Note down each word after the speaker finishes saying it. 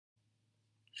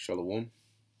Shalom.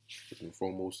 First and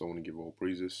foremost, I want to give all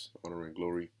praises, honor, and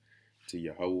glory to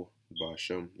Yahweh,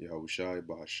 Bahashem, Yahushai,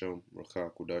 Bahashem, Rakha,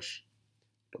 Kudash.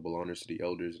 Double honors to the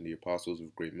elders and the apostles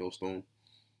of Great Millstone,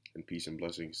 and peace and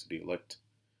blessings to the elect.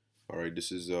 All right,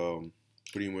 this is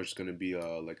pretty much going to be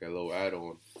like a little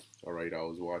add-on. All right, I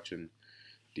was watching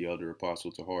the elder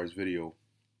apostle Tahar's video,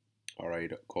 all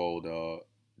right, called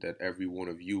that every one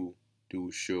of you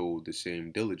do show the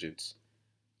same diligence.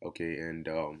 Okay, and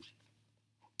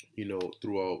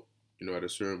throughout, at a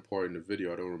certain part in the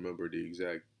video, I don't remember the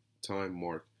exact time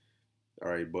mark.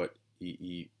 All right, but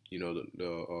he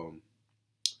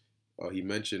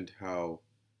mentioned how,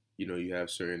 you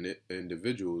have certain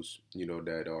individuals,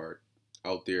 that are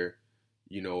out there,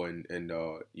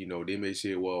 they may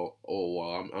say, well, oh,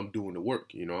 well, I'm doing the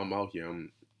work, I'm out here,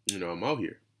 I'm out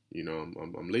here,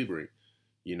 I'm laboring,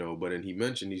 but then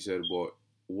he said, well,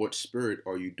 what spirit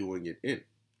are you doing it in?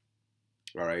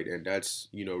 All right, and that's,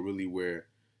 really where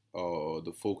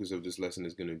the focus of this lesson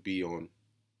is going to be on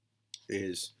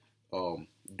is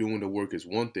doing the work is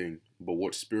one thing, but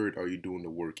what spirit are you doing the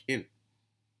work in?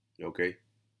 Okay,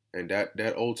 and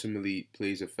that ultimately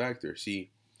plays a factor.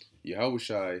 See,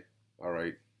 Yahushai, all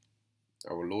right,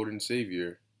 our Lord and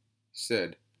Savior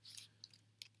said,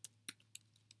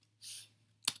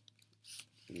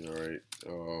 all right,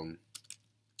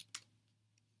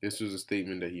 this was a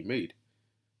statement that he made.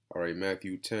 All right,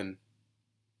 Matthew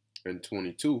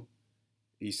 10:22,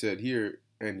 he said here,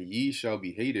 and ye shall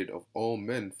be hated of all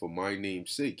men for my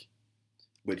name's sake,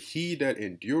 but he that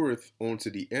endureth unto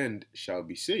the end shall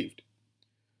be saved.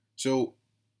 So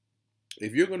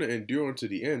if you're going to endure unto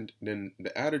the end, then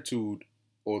the attitude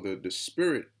or the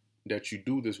spirit that you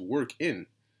do this work in,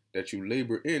 that you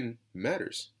labor in,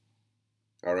 matters.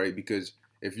 All right, because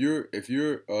if you're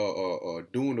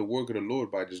doing the work of the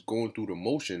Lord by just going through the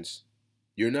motions,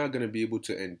 you're not going to be able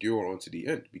to endure unto the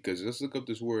end. Because let's look up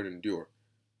this word endure.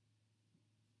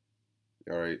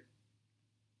 All right.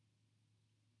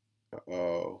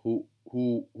 Who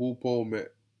Paul Meno.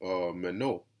 All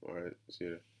right, let's see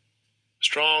that.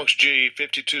 Strong's G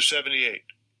 5278.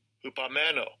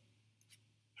 Hupamano.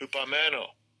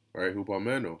 All right,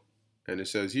 hupamano. And it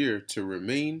says here, to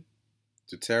remain,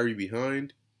 to tarry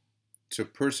behind, to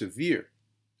persevere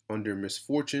under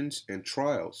misfortunes and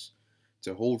trials,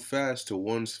 to hold fast to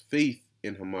one's faith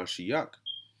in Hamashiach,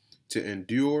 to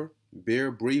endure,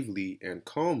 bear bravely and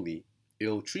calmly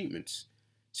ill treatments.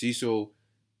 See, so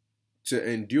to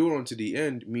endure unto the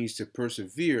end means to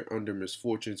persevere under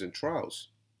misfortunes and trials.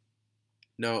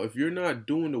 Now, if you're not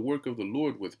doing the work of the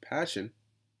Lord with passion,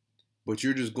 but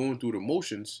you're just going through the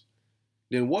motions,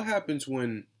 then what happens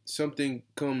when something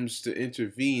comes to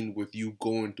intervene with you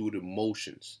going through the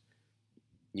motions?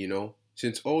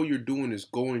 Since all you're doing is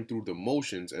going through the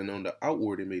motions, and on the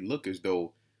outward it may look as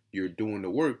though you're doing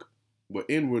the work, but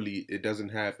inwardly it doesn't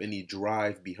have any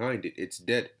drive behind it. It's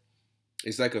dead.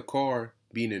 It's like a car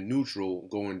being in neutral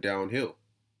going downhill.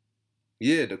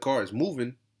 Yeah, the car is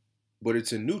moving, but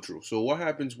it's in neutral. So what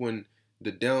happens when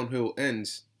the downhill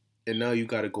ends and now you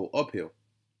got to go uphill?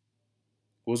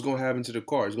 What's going to happen to the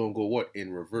car? It's going to go what?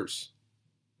 In reverse.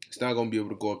 It's not going to be able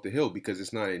to go up the hill because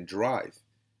it's not in drive.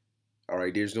 All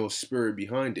right, there's no spirit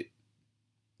behind it.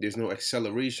 There's no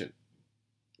acceleration.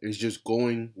 It's just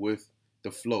going with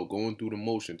the flow, going through the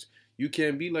motions. You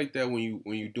can't be like that when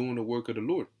you're doing the work of the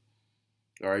Lord.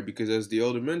 All right, because as the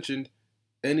elder mentioned,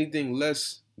 anything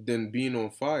less than being on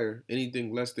fire,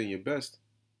 anything less than your best,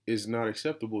 is not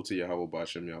acceptable to Yahweh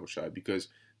Bashem Yahushai, because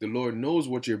the Lord knows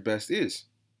what your best is.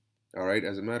 All right,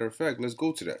 as a matter of fact, let's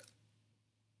go to that.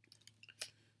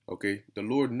 Okay, the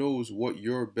Lord knows what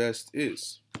your best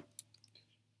is.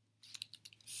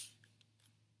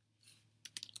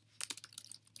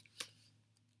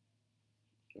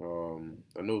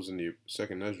 I know it's in the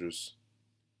second Esdras.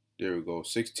 There we go,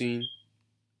 16.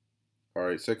 All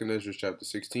right, second Esdras chapter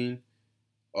 16,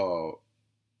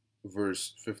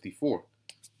 verse 54.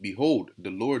 Behold, the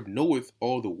Lord knoweth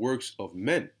all the works of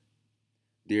men,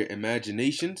 their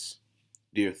imaginations,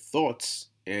 their thoughts,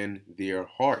 and their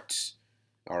hearts.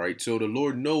 All right, so the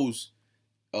Lord knows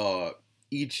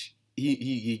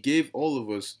he gave all of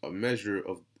us a measure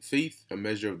of faith, a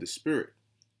measure of the Spirit,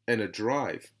 and a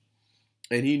drive.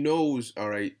 And he knows, all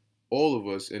right, all of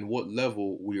us and what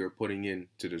level we are putting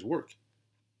into this work.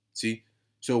 See,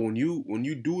 so when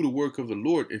you do the work of the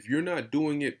Lord, if you're not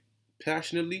doing it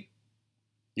passionately,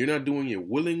 you're not doing it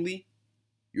willingly,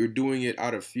 you're doing it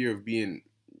out of fear of getting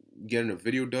a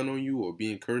video done on you, or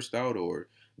being cursed out, or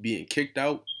being kicked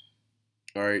out.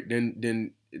 All right,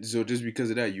 then so just because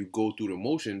of that, you go through the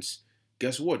motions.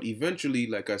 Guess what? Eventually,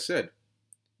 like I said,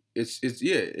 it's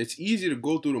easy to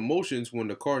go through the motions when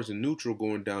the car's in neutral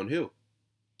going downhill.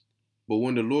 But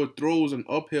when the Lord throws an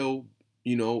uphill,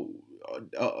 you know,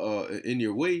 in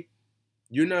your way,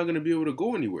 you're not going to be able to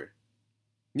go anywhere.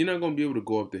 You're not going to be able to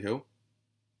go up the hill.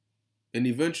 And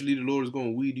eventually the Lord is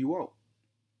going to weed you out.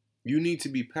 You need to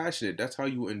be passionate. That's how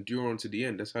you endure unto the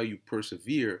end. That's how you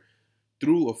persevere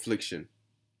through affliction.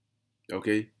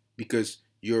 Okay? Because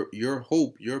your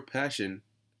hope, your passion,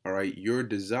 all right, your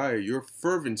desire, your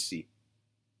fervency,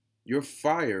 your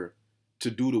fire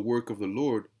to do the work of the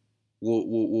Lord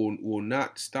will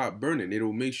not stop burning. It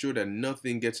will make sure that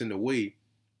nothing gets in the way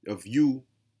of you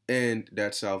and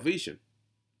that salvation.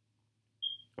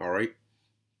 All right?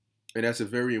 And that's a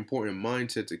very important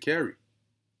mindset to carry.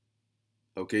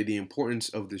 Okay, the importance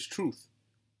of this truth.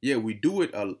 Yeah, we do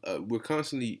it. We're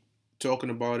constantly talking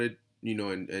about it, you know,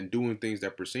 and doing things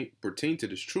that pertain to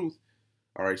this truth.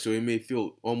 All right, so it may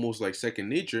feel almost like second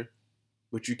nature,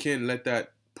 but you can't let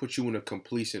that put you in a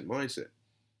complacent mindset.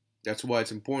 That's why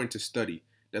it's important to study.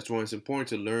 That's why it's important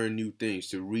to learn new things,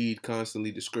 to read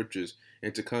constantly the scriptures,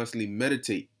 and to constantly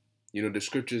meditate. You know, the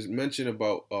scriptures mention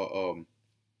about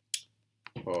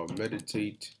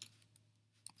meditate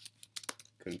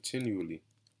continually.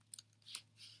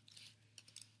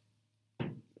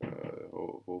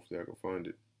 Hopefully I can find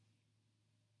it.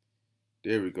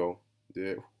 There we go.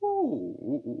 There.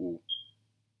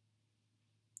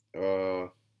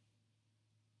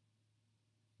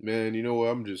 Man, you know what?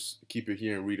 I'm just keep it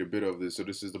here and read a bit of this. So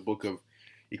this is the book of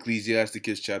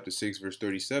Ecclesiasticus chapter 6 verse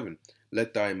 37.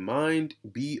 Let thy mind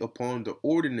be upon the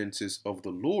ordinances of the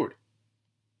Lord.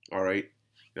 All right.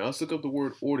 Now let's look up the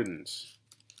word ordinance.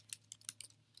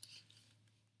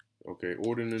 Okay,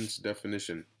 ordinance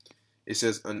definition. It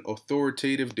says an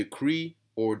authoritative decree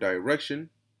or direction,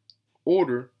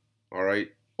 order. All right.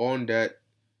 On that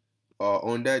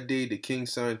day, the king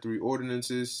signed 3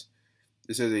 ordinances.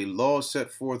 It says a law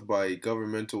set forth by a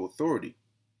governmental authority.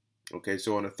 Okay,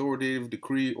 so an authoritative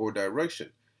decree or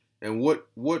direction. And what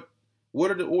are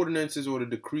the ordinances or the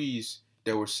decrees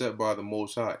that were set by the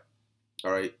Most High?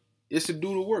 All right, it's to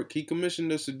do the work. He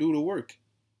commissioned us to do the work.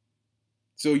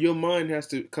 So your mind has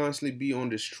to constantly be on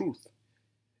this truth.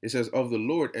 It says of the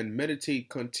Lord and meditate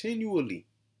continually,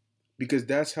 because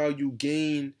that's how you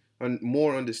gain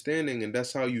more understanding, and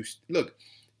that's how you look.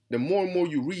 The more and more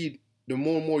you read, the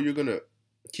more and more you're gonna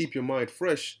keep your mind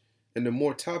fresh, and the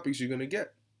more topics you're gonna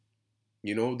get.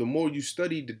 You know, the more you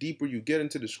study, the deeper you get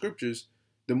into the scriptures,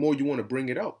 the more you want to bring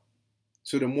it out.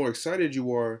 So the more excited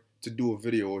you are to do a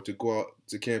video or to go out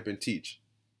to camp and teach.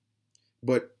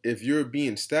 But if you're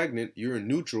being stagnant, you're in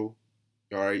neutral,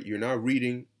 all right, you're not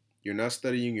reading, you're not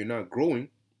studying, you're not growing,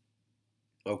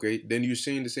 okay, then you're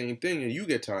saying the same thing and you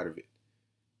get tired of it.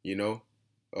 You know,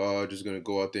 just gonna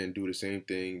go out there and do the same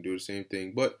thing.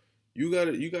 But you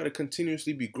gotta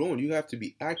continuously be growing. You have to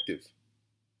be active.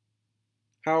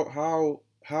 How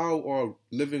are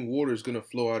living waters gonna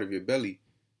flow out of your belly?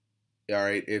 All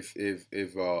right, if you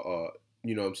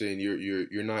know what I'm saying,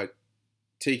 you're not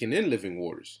taking in living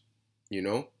waters. You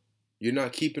know, you're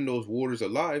not keeping those waters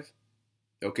alive.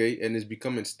 Okay, and it's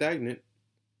becoming stagnant.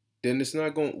 Then it's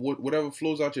not going. Whatever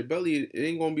flows out your belly, it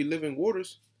ain't gonna be living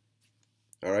waters.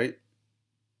 All right.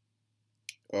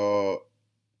 I'm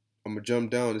gonna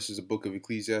jump down. This is a book of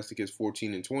Ecclesiasticus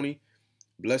 14 and 20.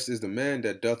 Blessed is the man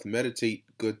that doth meditate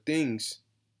good things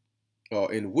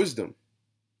in wisdom.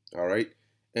 All right.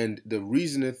 And the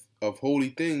reasoneth of holy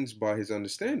things by his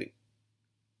understanding.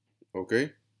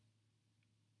 Okay.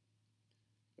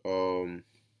 All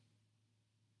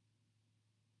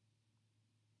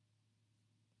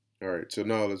right. So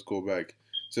now let's go back.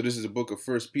 So this is a book of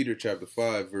 1 Peter chapter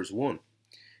 5 verse 1.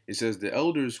 It says, the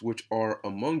elders which are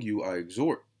among you I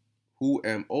exhort, who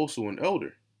am also an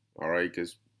elder. All right,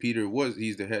 because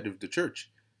he's the head of the church.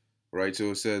 Right,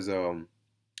 so it says, and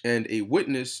a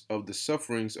witness of the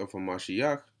sufferings of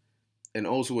Hamashiach, and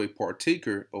also a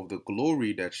partaker of the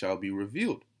glory that shall be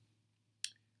revealed.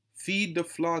 Feed the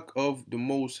flock of the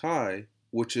Most High,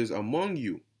 which is among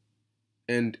you.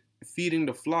 And feeding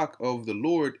the flock of the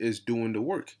Lord is doing the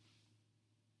work.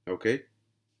 Okay?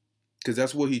 Because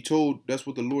that's what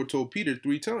the Lord told Peter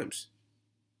 3 times.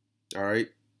 All right?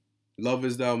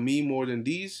 Lovest thou me more than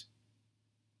these?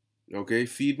 Okay,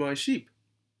 feed my sheep.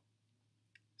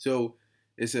 So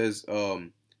it says,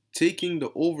 taking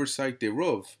the oversight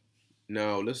thereof.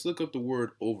 Now let's look up the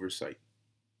word oversight.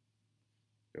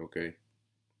 Okay.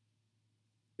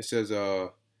 It says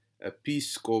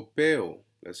episkopeo.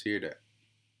 Let's hear that.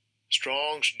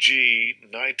 Strong's G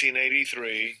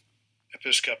 1983.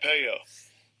 Episkopeo.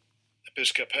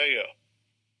 Episkopeo.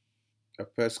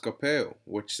 Episkopeo,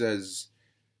 which says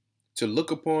to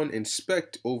look upon,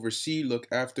 inspect, oversee, look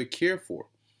after, care for,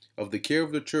 of the care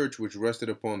of the church which rested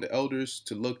upon the elders,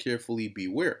 to look carefully,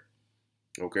 beware.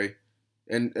 Okay?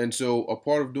 And so a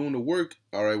part of doing the work,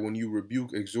 all right, when you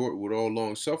rebuke, exhort with all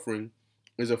long suffering,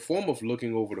 is a form of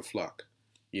looking over the flock,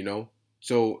 you know?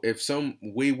 So if some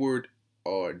wayward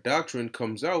doctrine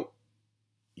comes out,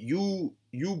 you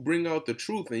bring out the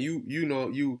truth, and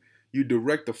you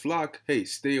direct the flock, hey,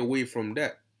 stay away from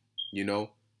that, you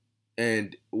know?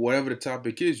 And whatever the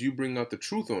topic is, you bring out the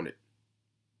truth on it.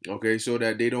 Okay? So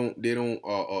that they don't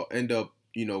end up,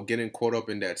 getting caught up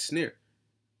in that snare.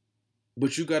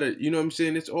 But you gotta, you know what I'm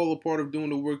saying? It's all a part of doing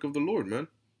the work of the Lord, man.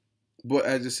 But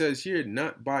as it says here,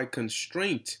 not by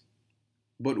constraint,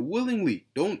 but willingly.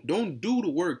 Don't do the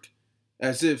work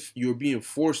as if you're being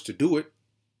forced to do it,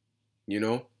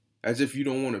 as if you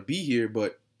don't want to be here.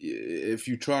 But if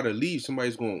you try to leave,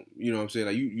 somebody's going, you know what I'm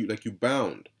saying? Like you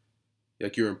bound,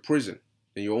 like you're in prison,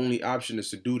 and your only option is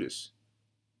to do this.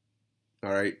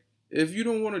 All right. If you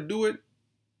don't want to do it,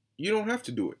 you don't have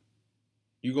to do it.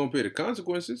 You're gonna pay the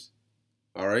consequences.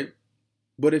 All right.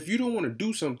 But if you don't want to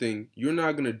do something, you're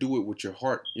not going to do it with your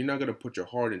heart. You're not going to put your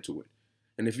heart into it.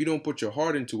 And if you don't put your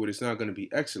heart into it, it's not going to be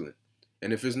excellent.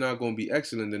 And if it's not going to be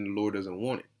excellent, then the Lord doesn't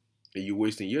want it. And you're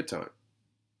wasting your time.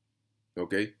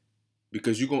 Okay?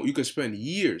 Because you can spend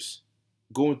years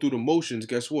going through the motions.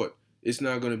 Guess what? It's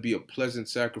not going to be a pleasant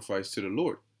sacrifice to the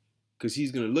Lord. Because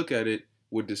he's going to look at it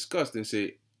with disgust and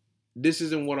say, this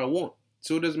isn't what I want.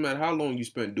 So it doesn't matter how long you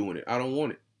spend doing it. I don't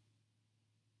want it.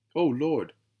 Oh,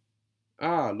 Lord.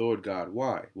 Ah, Lord God,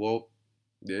 why? Well,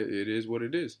 it is what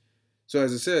it is. So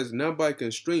as it says, not by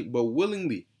constraint, but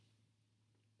willingly.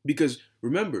 Because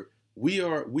remember, we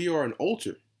are an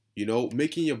altar,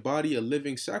 making your body a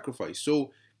living sacrifice.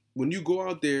 So when you go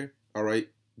out there, all right,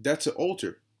 that's an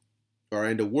altar. All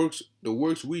right, and the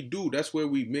works we do, that's where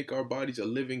we make our bodies a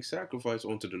living sacrifice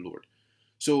unto the Lord.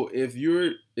 So if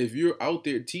you're out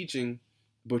there teaching,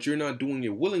 but you're not doing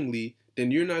it willingly, then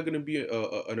you're not going to be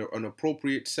an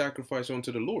appropriate sacrifice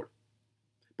unto the Lord.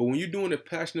 But when you're doing it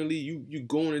passionately, you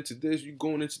going into this, you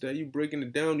going into that, you breaking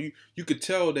it down, you could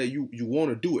tell that you want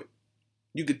to do it.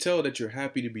 You could tell that you're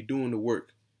happy to be doing the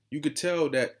work. You could tell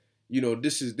that,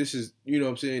 this is, you know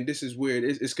what I'm saying, this is where it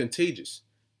is. It's contagious.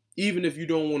 Even if you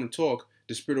don't want to talk,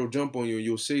 the Spirit will jump on you and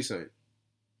you'll say something.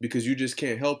 Because you just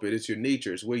can't help it. It's your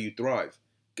nature. It's where you thrive.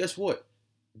 Guess what?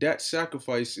 That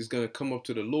sacrifice is going to come up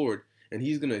to the Lord. And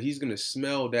he's gonna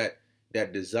smell that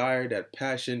desire, that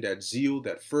passion, that zeal,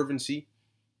 that fervency,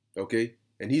 okay?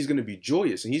 And he's gonna be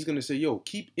joyous, and he's gonna say, "Yo,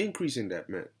 keep increasing that,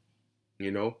 man.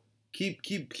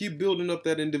 Keep building up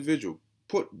that individual.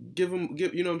 Give,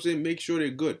 you know what I'm saying? Make sure they're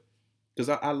good, because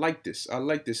I like this. I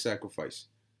like this sacrifice.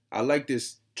 I like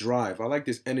this drive. I like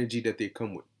this energy that they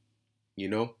come with.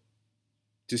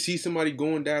 To see somebody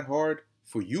going that hard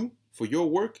for you, for your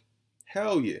work,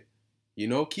 hell yeah.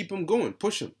 Keep them going.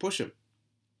 Push them.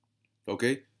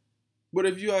 Okay? But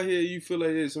if you out here, you feel like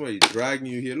there's somebody dragging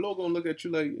you here, Lord gonna look at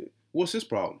you like, what's his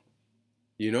problem?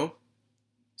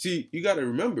 See, you got to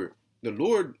remember, the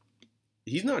Lord,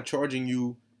 he's not charging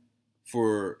you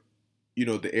for,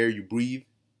 the air you breathe.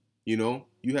 You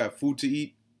have food to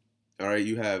eat. All right?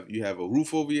 You have a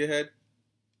roof over your head.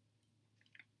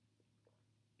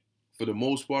 For the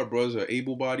most part, brothers are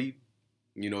able-bodied.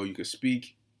 You can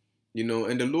speak. And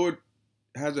the Lord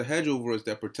has a hedge over us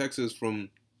that protects us from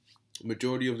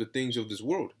majority of the things of this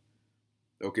world.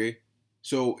 Okay?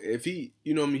 So if he,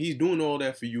 he's doing all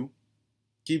that for you,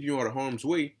 keep you out of harm's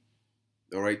way,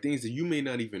 all right, things that you may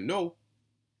not even know,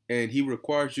 and he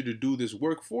requires you to do this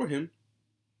work for him,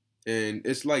 and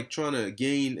it's like trying to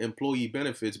gain employee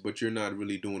benefits, but you're not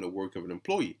really doing the work of an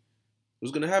employee.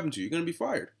 What's going to happen to you? You're going to be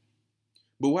fired.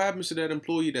 But what happens to that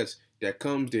employee that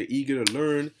comes, they're eager to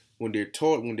learn, when they're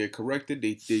taught, when they're corrected,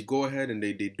 they go ahead and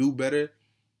they do better.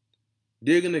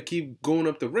 They're going to keep going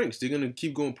up the ranks. They're going to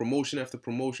keep going promotion after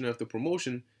promotion after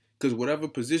promotion, because whatever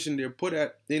position they're put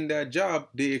at in that job,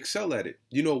 they excel at it.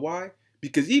 You know why?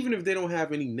 Because even if they don't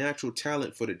have any natural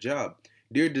talent for the job,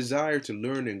 their desire to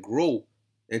learn and grow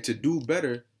and to do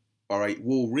better, all right,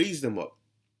 will raise them up.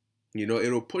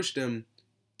 It'll push them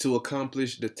to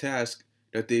accomplish the task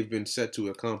that they've been set to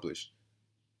accomplish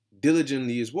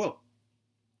diligently as well.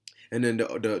 And then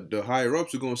the higher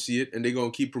ups are going to see it, and they're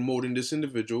going to keep promoting this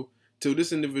individual till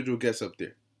this individual gets up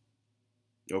there.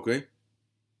 Okay?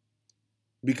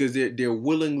 Because they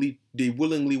willingly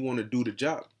want to do the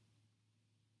job.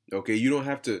 Okay? You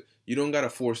don't got to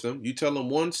force them. You tell them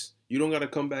once, you don't got to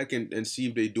come back and see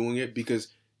if they're doing it, because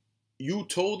you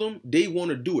told them they want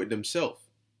to do it themselves.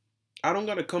 I don't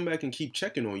got to come back and keep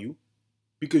checking on you,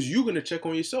 because you're going to check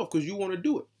on yourself because you want to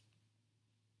do it.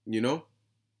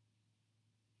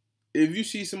 If you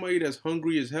see somebody that's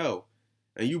hungry as hell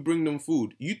and you bring them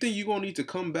food, you think you're gonna need to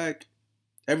come back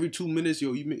every 2 minutes?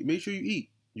 Yo, you make sure you eat.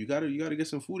 You gotta get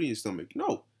some food in your stomach.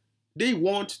 No, they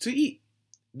want to eat.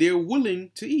 They're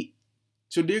willing to eat,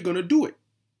 so they're gonna do it.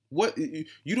 What,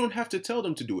 you don't have to tell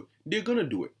them to do it. They're gonna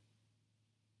do it.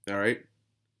 All right.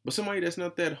 But somebody that's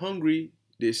not that hungry,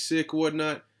 they're sick,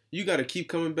 whatnot. You gotta keep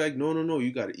coming back. No, no, no.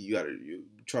 You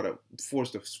try to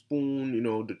force the spoon.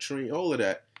 The train, all of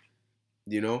that.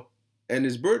 And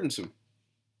it's burdensome.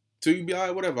 So you be all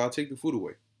right, whatever. I'll take the food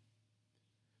away.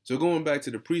 So going back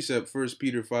to the precept, 1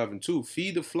 Peter 5:2,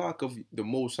 feed the flock of the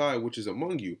Most High which is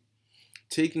among you,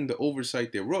 taking the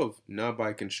oversight thereof, not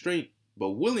by constraint,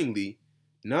 but willingly,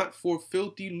 not for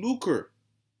filthy lucre,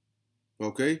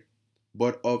 okay,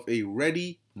 but of a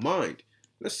ready mind.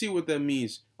 Let's see what that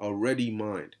means, a ready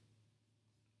mind.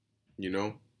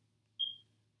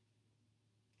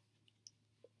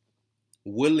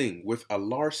 Willing, with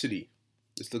alarcity.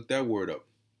 Let's look that word up.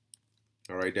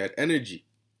 All right, that energy.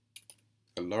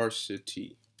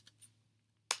 Alarcity.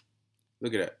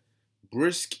 Look at that.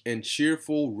 Brisk and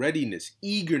cheerful readiness,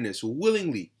 eagerness,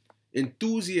 willingly,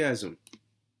 enthusiasm.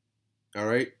 All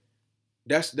right,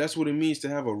 that's what it means to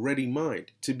have a ready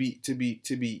mind. To be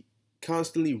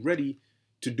constantly ready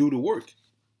to do the work.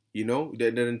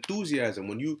 That enthusiasm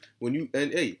when you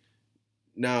and hey,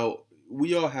 now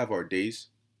we all have our days.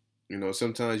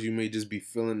 Sometimes you may just be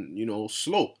feeling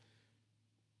slow.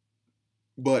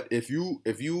 But if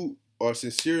you are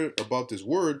sincere about this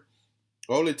word,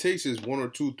 all it takes is 1 or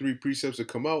 2, 3 precepts to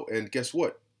come out, and guess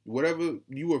what? Whatever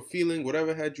you were feeling,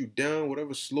 whatever had you down,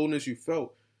 whatever slowness you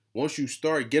felt, once you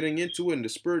start getting into it and the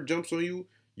spirit jumps on you,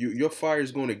 your fire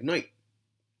is going to ignite.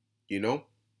 And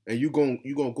you're going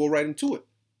to go right into it.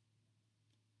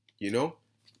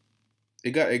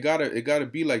 It gotta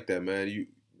be like that, man.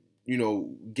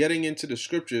 Getting into the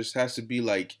scriptures has to be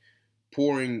like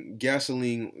pouring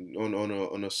gasoline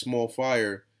on a small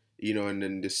fire, and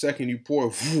then the second you pour,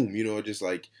 boom, just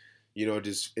like,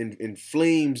 just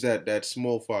inflames that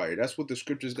small fire. That's what the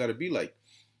scriptures got to be like,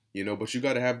 but you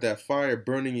got to have that fire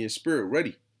burning in your spirit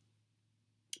ready.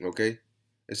 Okay.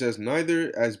 It says,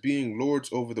 neither as being lords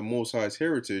over the Most High's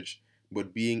heritage,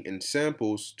 but being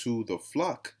ensamples to the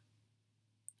flock.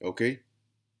 Okay.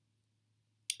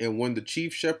 And when the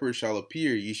chief shepherd shall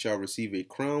appear, ye shall receive a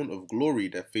crown of glory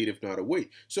that fadeth not away.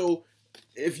 So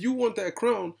if you want that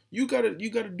crown, you gotta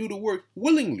do the work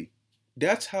willingly.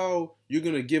 That's how you're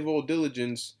gonna give all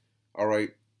diligence, all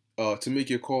right, to make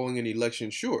your calling and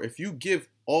election sure. If you give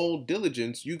all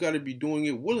diligence, you gotta be doing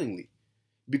it willingly.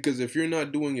 Because if you're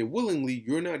not doing it willingly,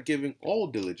 you're not giving all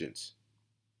diligence.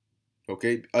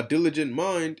 Okay? A diligent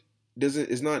mind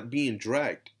is not being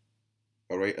dragged.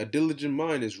 All right? A diligent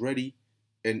mind is ready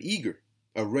and eager,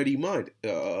 a ready mind,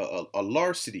 a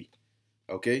larceny,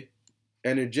 okay,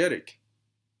 energetic.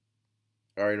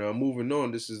 All right, now moving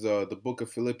on. This is the book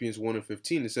of Philippians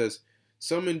 1:15. It says,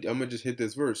 I'm gonna just hit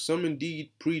this verse. Some indeed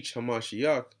preach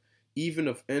Hamashiach, even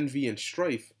of envy and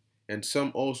strife, and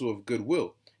some also of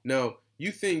goodwill. Now,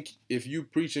 you think if you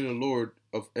preach in the Lord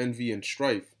of envy and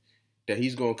strife, that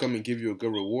he's gonna come and give you a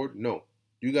good reward? No,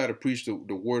 you got to preach the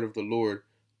word of the Lord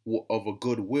of a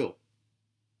good will.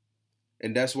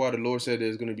 And that's why the Lord said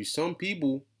there's going to be some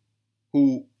people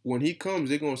who, when he comes,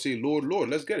 they're going to say, Lord, Lord,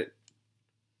 let's get it.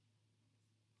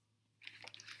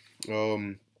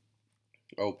 I'll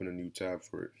open a new tab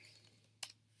for it.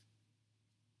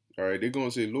 All right, they're going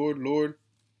to say, Lord, Lord,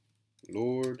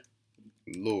 Lord,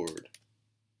 Lord.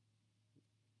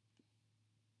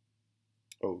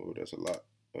 Oh, that's a lot.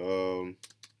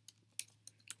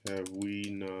 Have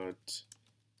we not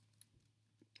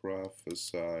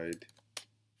prophesied?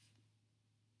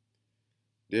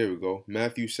 There we go.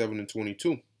 Matthew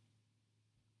 7:22.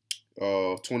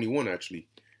 21 actually.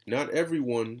 Not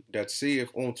everyone that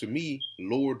saith unto me,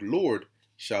 Lord, Lord,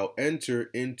 shall enter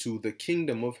into the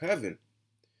kingdom of heaven.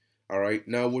 All right.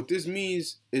 Now, what this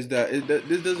means is that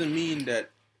this doesn't mean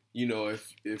that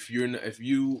if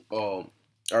you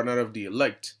are not of the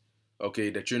elect, okay,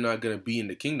 that you're not gonna be in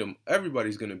the kingdom.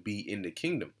 Everybody's gonna be in the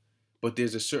kingdom, but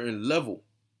there's a certain level.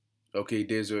 Okay,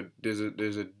 there's gonna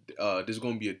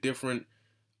be a different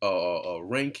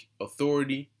rank,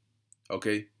 authority,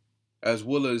 okay, as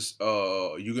well as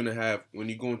you're gonna have when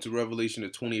you go into Revelation, the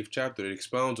 20th chapter, it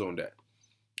expounds on that.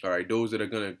 All right, those that are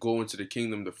gonna go into the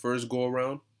kingdom the first go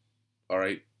around, all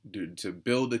right, to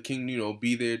build the kingdom,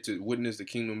 be there to witness the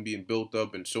kingdom being built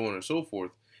up and so on and so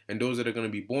forth, and those that are gonna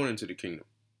be born into the kingdom.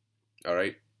 All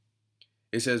right,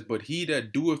 it says, but he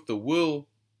that doeth the will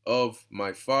of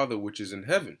my Father which is in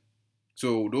heaven.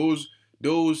 So those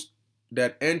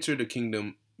that enter the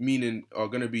kingdom meaning are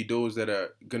going to be those that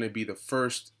are going to be the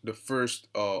first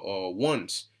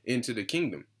ones into the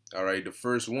kingdom. All right, the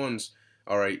first ones,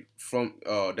 all right, from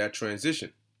that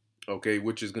transition, okay,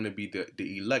 which is going to be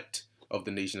the elect of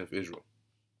the nation of Israel.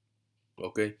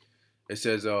 Okay, it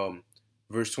says,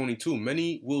 verse 22,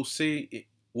 many will say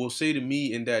to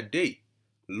me in that day,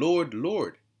 Lord,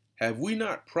 Lord, have we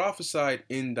not prophesied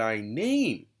in thy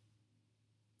name?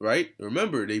 Right?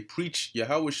 Remember, they preach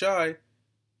Yahushai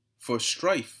for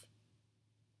strife.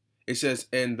 It says,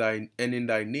 and in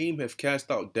thy name have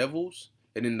cast out devils,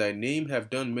 and in thy name have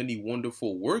done many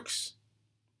wonderful works.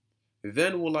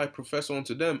 Then will I profess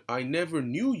unto them, I never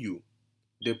knew you.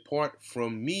 Depart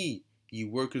from me, ye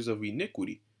workers of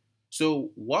iniquity.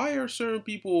 So why are certain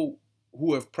people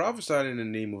who have prophesied in the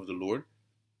name of the Lord,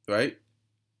 right,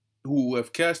 who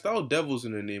have cast out devils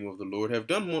in the name of the Lord, have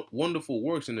done wonderful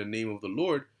works in the name of the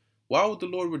Lord, why would the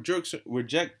Lord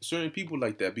reject certain people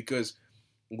like that? Because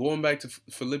going back to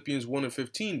Philippians 1 and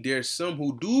 15, there's some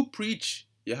who do preach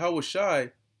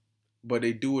Yahushai, but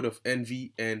they do it of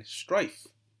envy and strife.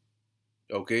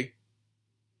 Okay?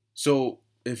 So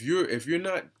if you're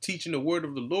not teaching the word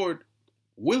of the Lord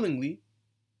willingly,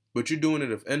 but you're doing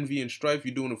it of envy and strife,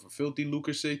 you're doing it for filthy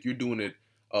lucre's sake, you're doing it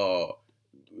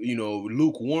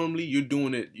lukewarmly, you're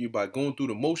doing it by going through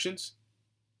the motions,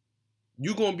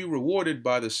 you're going to be rewarded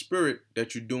by the spirit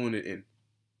that you're doing it in.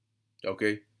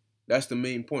 Okay? That's the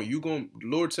main point. The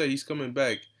Lord said he's coming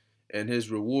back and his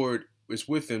reward is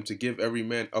with him to give every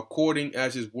man according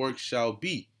as his work shall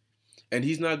be. And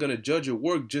he's not going to judge your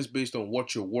work just based on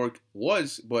what your work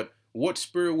was, but what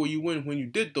spirit were you in when you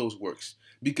did those works?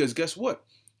 Because guess what?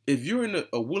 If you're in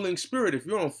a willing spirit, if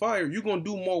you're on fire, you're going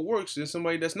to do more works than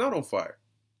somebody that's not on fire.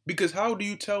 Because how do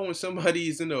you tell when somebody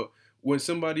is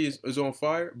is on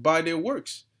fire? By their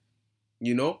works.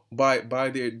 By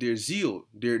their zeal,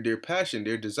 their passion,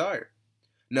 their desire.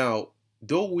 Now,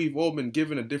 though we've all been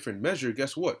given a different measure,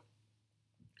 guess what?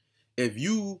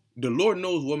 The Lord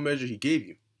knows what measure he gave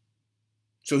you.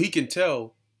 So he can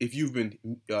tell if you've been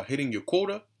hitting your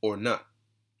quota or not.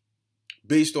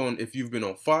 Based on if you've been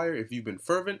on fire, if you've been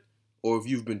fervent, or if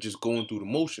you've been just going through the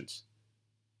motions.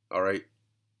 All right?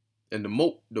 And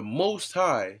the Most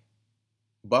High,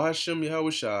 Bahashem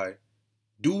Yahushai,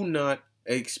 do not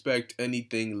expect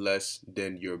anything less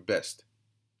than your best.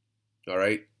 All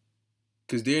right?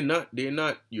 Because they're not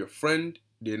your friend,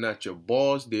 they're not your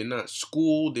boss, they're not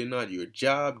school, they're not your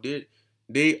job.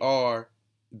 They are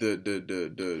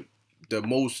the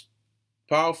most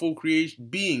powerful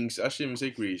beings, I shouldn't even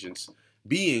say creations,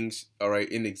 beings, all right,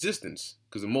 in existence.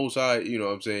 Because the Most High,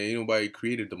 ain't nobody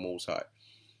created the Most High.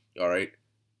 All right?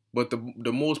 But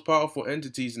the most powerful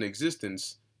entities in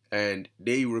existence, and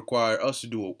they require us to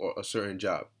do a certain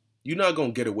job. You're not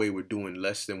going to get away with doing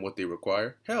less than what they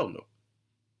require. Hell no.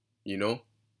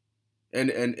 And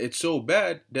it's so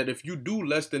bad that if you do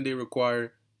less than they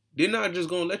require, they're not just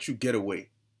going to let you get away.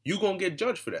 You're going to get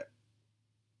judged for that.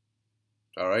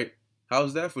 All right?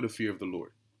 How's that for the fear of the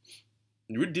Lord?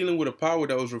 You're dealing with a power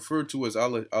that was referred to as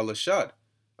Al-Ashad.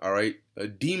 All right? A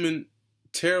demon,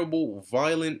 terrible,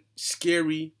 violent,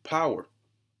 scary power.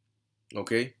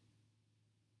 Okay?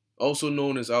 Also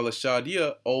known as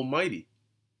Al-Ashadiyah, Almighty.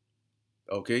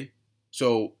 Okay?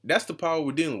 So that's the power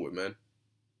we're dealing with, man.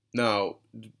 Now,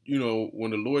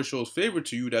 when the Lord shows favor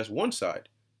to you, that's one side.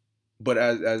 But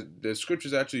as the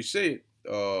scriptures actually say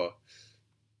it,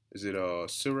 is it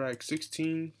Sirach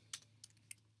 16?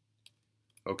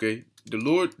 Okay, the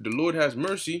Lord has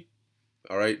mercy,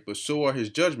 all right, but so are his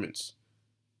judgments.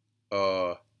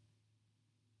 Let's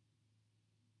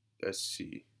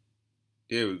see.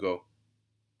 There we go.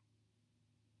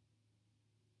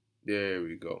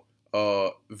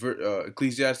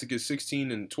 Ecclesiasticus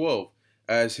 16 and 12.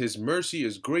 As his mercy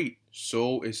is great,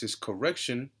 so is his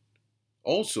correction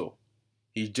also.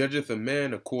 He judgeth a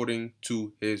man according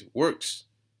to his works.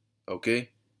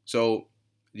 Okay? So,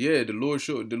 yeah, the Lord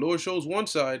shows one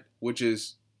side, which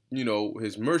is,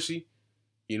 his mercy.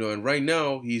 And right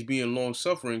now he's being long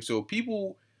suffering. So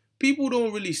people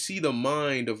don't really see the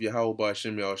mind of Yahweh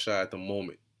Ba'ashem Yahushai at the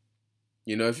moment.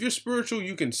 If you're spiritual,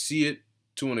 you can see it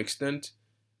to an extent.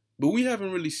 But we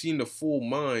haven't really seen the full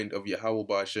mind of Yahweh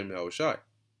Ba'ashem Yahushai,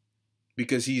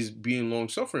 because he's being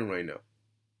long-suffering right now.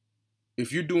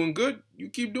 If you're doing good, you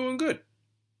keep doing good.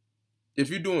 If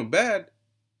you're doing bad,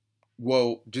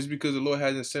 well, just because the Lord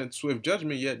hasn't sent swift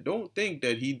judgment yet, don't think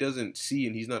that he doesn't see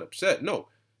and he's not upset. No,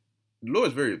 the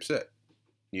Lord's very upset,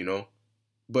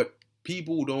 But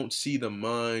people don't see the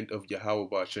mind of Yahweh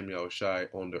Ba'ashem Yahushai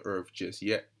on the earth just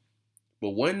yet.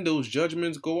 But when those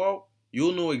judgments go out,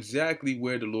 you'll know exactly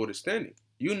where the Lord is standing.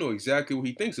 You'll know exactly what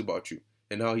he thinks about you.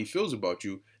 and how he feels about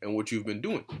you and what you've been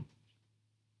doing.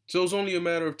 So it's only a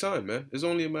matter of time, man. It's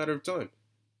only a matter of time.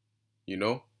 You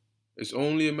know, it's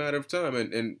only a matter of time.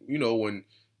 And you know, when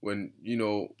you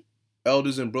know,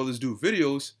 elders and brothers do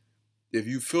videos, if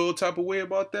you feel a type of way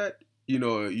about that, you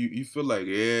know, you feel like,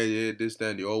 yeah, this,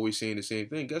 that, and you're always saying the same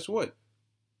thing. Guess what?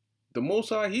 The Most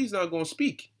High, he's not going to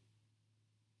speak.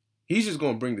 He's just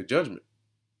going to bring the judgment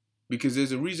because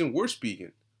there's a reason we're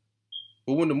speaking.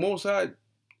 But when the Most High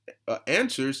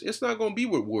answers, it's not going to be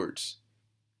with words.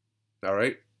 All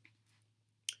right?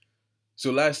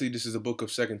 So lastly, this is the book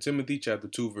of 2 Timothy chapter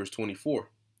 2, verse 24.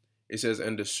 It says,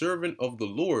 and the servant of the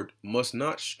Lord must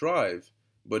not strive,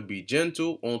 but be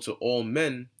gentle unto all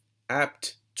men,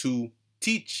 apt to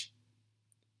teach,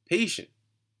 patient.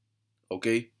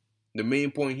 Okay? The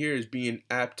main point here is being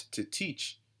apt to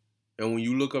teach. And when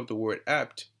you look up the word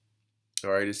apt,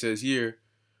 all right, it says here,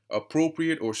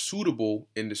 appropriate or suitable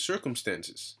in the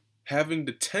circumstances, having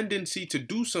the tendency to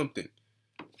do something.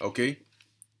 Okay?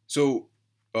 So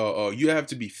you have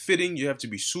to be fitting, you have to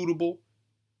be suitable.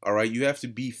 All right, you have to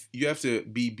be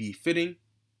befitting.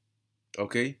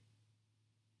 Okay?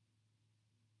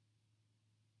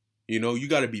 You know, you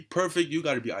got to be perfect, you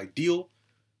got to be ideal.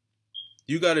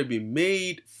 You got to be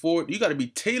made for, you got to be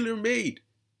tailor-made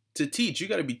to teach. You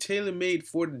got to be tailor-made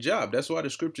for the job. That's why the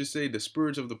scriptures say the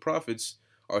spirits of the prophets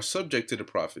are subject to the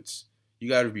prophets. You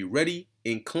got to be ready,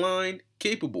 inclined,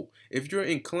 capable. If you're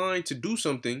inclined to do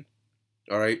something,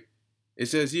 all right, it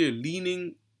says here,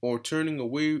 leaning or turning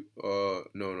away, no,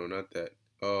 not that.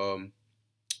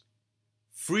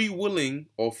 Free willing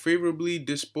or favorably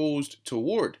disposed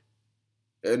toward.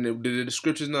 And did the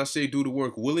scriptures not say do the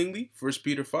work willingly? 1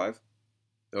 Peter 5.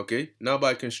 Okay, not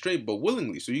by constraint, but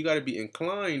willingly. So you got to be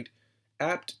inclined,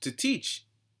 apt to teach.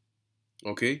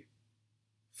 Okay,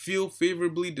 feel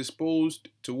favorably disposed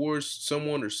towards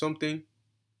someone or something.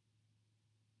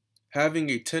 Having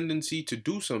a tendency to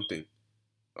do something.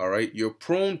 All right, you're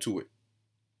prone to it.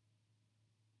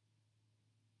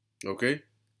 Okay,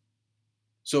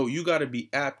 so you got to be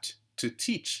apt to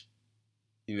teach.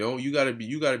 You know, you got to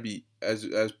be,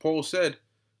 as Paul said,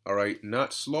 all right,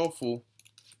 not slothful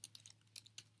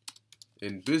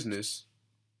in business.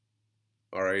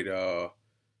 All right,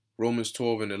 Romans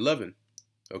 12 and 11.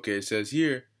 Okay, it says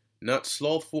here, not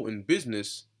slothful in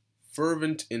business,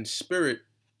 fervent in spirit,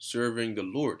 serving the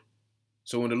Lord.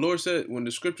 So when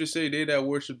the scriptures say they that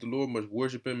worship the Lord must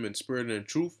worship him in spirit and in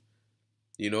truth,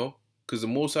 you know, because the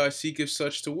Most High seeketh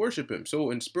such to worship him.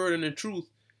 So in spirit and in truth,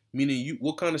 meaning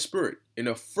what kind of spirit? In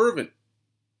a fervent,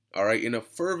 all right, in a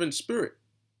fervent spirit,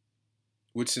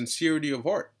 with sincerity of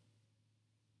heart.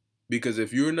 Because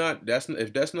if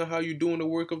that's not how you're doing the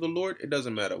work of the Lord, it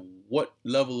doesn't matter what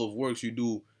level of works you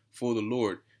do for the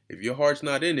Lord. If your heart's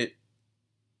not in it,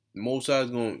 the Most High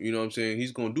is going, you know what I'm saying,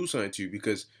 he's going to do something to you.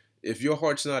 Because if your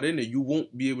heart's not in it, you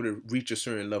won't be able to reach a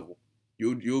certain level.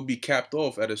 You'll be capped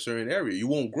off at a certain area. You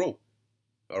won't grow.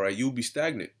 All right, you'll be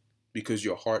stagnant because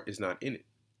your heart is not in it.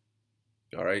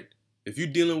 All right, if you're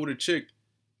dealing with a chick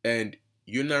and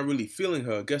you're not really feeling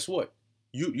her, guess what?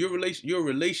 Your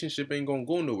relationship ain't gonna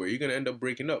go nowhere. You're gonna end up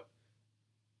breaking up.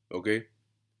 Okay,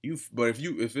 but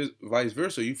if it's vice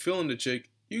versa, you feeling the chick,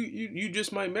 you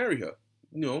just might marry her.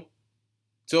 You know,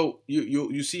 so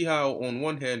you see how on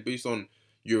one hand, based on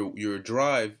your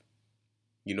drive,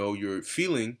 you know, your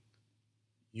feeling,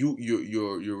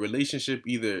 your relationship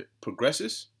either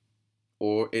progresses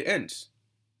or it ends.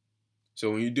 So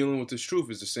when you're dealing with this truth,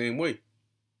 it's the same way.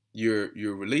 Your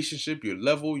relationship, your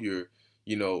level,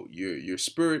 your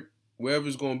spirit, wherever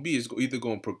it's going to be, it's either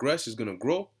going to progress, it's going to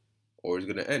grow, or it's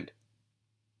going to end.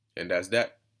 And that's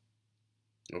that.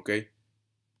 Okay?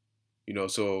 You know,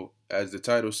 so as the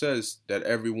title says, that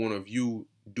every one of you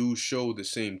do show the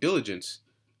same diligence,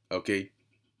 okay?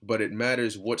 But it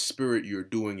matters what spirit you're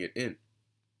doing it in.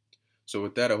 So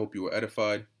with that, I hope you were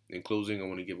edified. In closing, I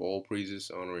want to give all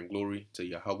praises, honor, and glory to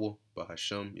Yahweh,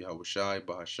 Bahasham, Yahweh Shai,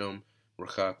 Bahasham,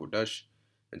 Rachak, Kodash.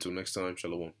 Until next time,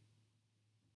 Shalom.